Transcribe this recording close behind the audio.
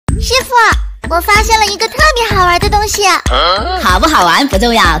师傅，我发现了一个特别好玩的东西。好不好玩不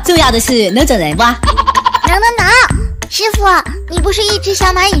重要，重要的是能整人不？能。师傅，你不是一直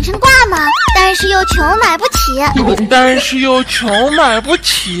想买隐身挂吗？但是又穷买不起。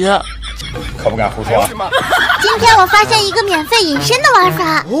可不敢胡说。今天我发现一个免费隐身的玩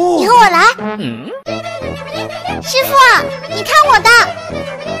法，你和我来。师傅，你看我的。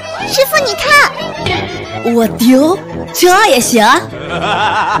师傅，你看。我丢，这也行？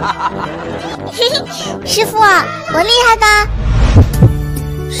师傅，我厉害吧？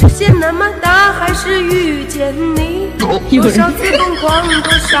世界那么大，还是遇见你。多少次疯狂，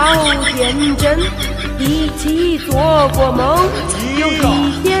多少天真，一起做过梦。有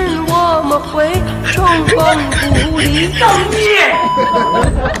一天我们会重逢故里。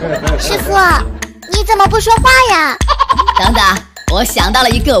师傅，你怎么不说话呀？等等，我想到了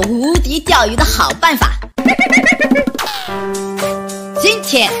一个无敌钓鱼的好办法。今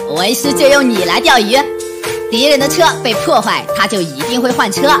天为师就用你来钓鱼。敌人的车被破坏，他就一定会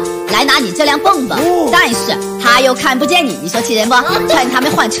换车来拿你这辆蹦蹦，但是他又看不见你，你说气人不？趁他们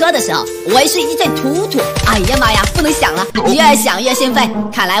换车的时候，为师一阵突突，哎呀妈呀，不能想了，越想越兴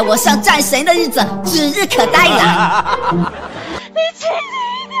奋，看来我上战神的日子指日可待了。你轻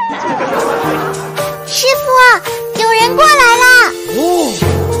一点！师傅，有人过来了！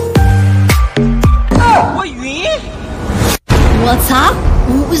我晕！我操！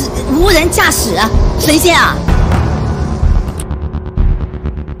无人驾驶，神仙啊！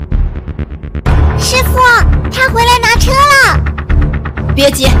师傅，他回来拿车了。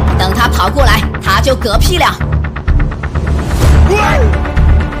别急，等他跑过来，他就嗝屁了。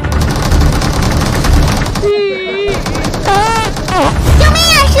救命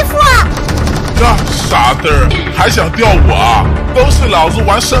啊，师傅！这傻嘚儿还想钓我啊？都是老子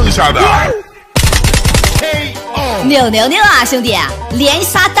玩剩下的。牛啊，兄弟！连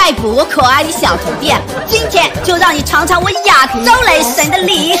杀逮捕我可爱的小徒弟，今天就让你尝尝我亚洲雷神的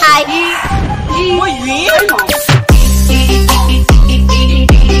厉害！我晕！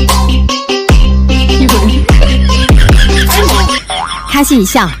开心一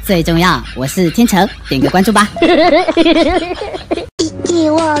笑最重要，我是天成，点个关注吧。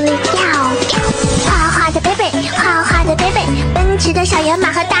我的花花的 baby， 花花的 baby， 奔驰的小野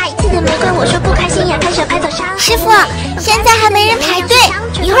马和大一气的玫瑰，我说不开心呀，拍手拍走伤。师傅，现在还没人排队，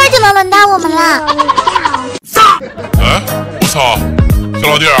一会儿就能轮到我们了。哎，我操！小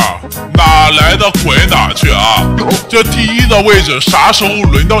老弟儿，哪来的回哪去啊？这第一的位置啥时候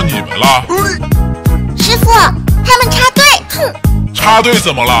轮到你们了？师傅，他们插队。哼！插队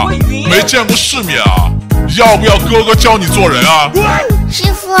怎么了？没见过世面啊？要不要哥哥教你做人啊？师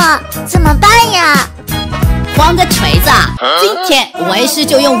傅，怎么办呀？慌个锤子！今天为师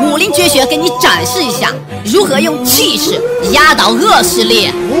就用武林绝学给你展示一下，如何用气势压倒恶势力。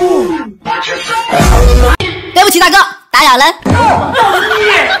对不起大哥，打扰了。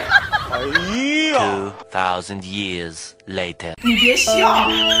2000 years later， 你别笑。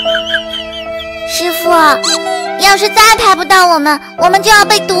师傅，要是再排不到我们就要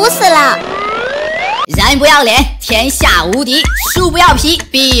被毒死了。人不要脸，天下无敌；树不要皮，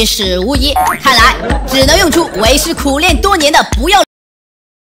必死无疑。看来只能用出为师苦练多年的不要。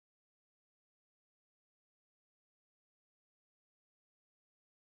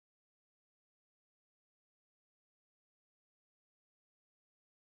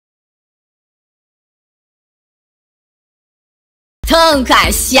痛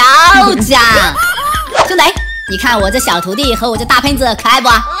快嚣张！兄弟，你看我这小徒弟和我这大喷子可爱不？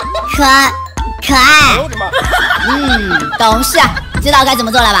可爱。懂事，知道该怎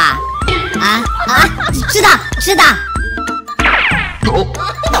么做了吧？知道。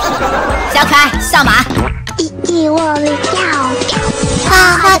小可爱上马。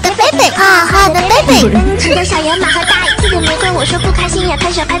花花的 baby， 花花的 baby， 奔驰的小野马和大一气的玫瑰，我说不开心呀，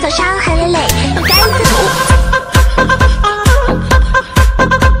拍手拍走伤痕累。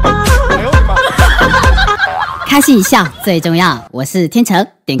开心一笑最重要，我是天成，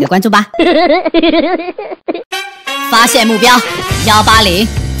点个关注吧。发现目标180，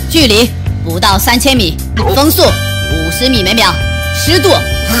距离不到3000米，风速50米每秒，湿度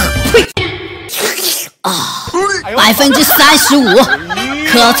35%，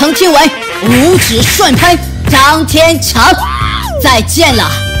可曾听闻五指顺喷张天成？再见了，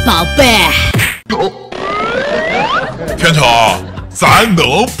宝贝。天成，咱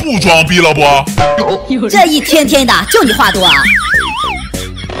能不装逼了不？这一天天的就你话多啊！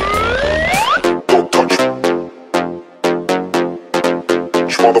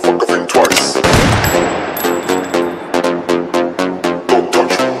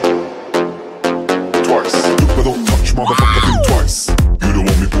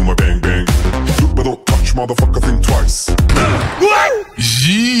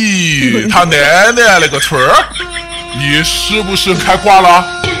咦，他奶奶了个腿儿！你是不是开挂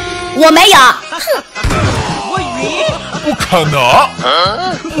了？我没有。我晕。不可能！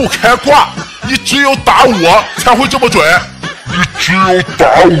不开挂，你只有打我才会这么准。你只有打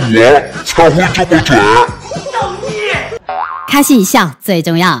我才会这么准。开心一笑最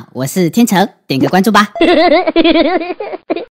重要，我是天成，点个关注吧。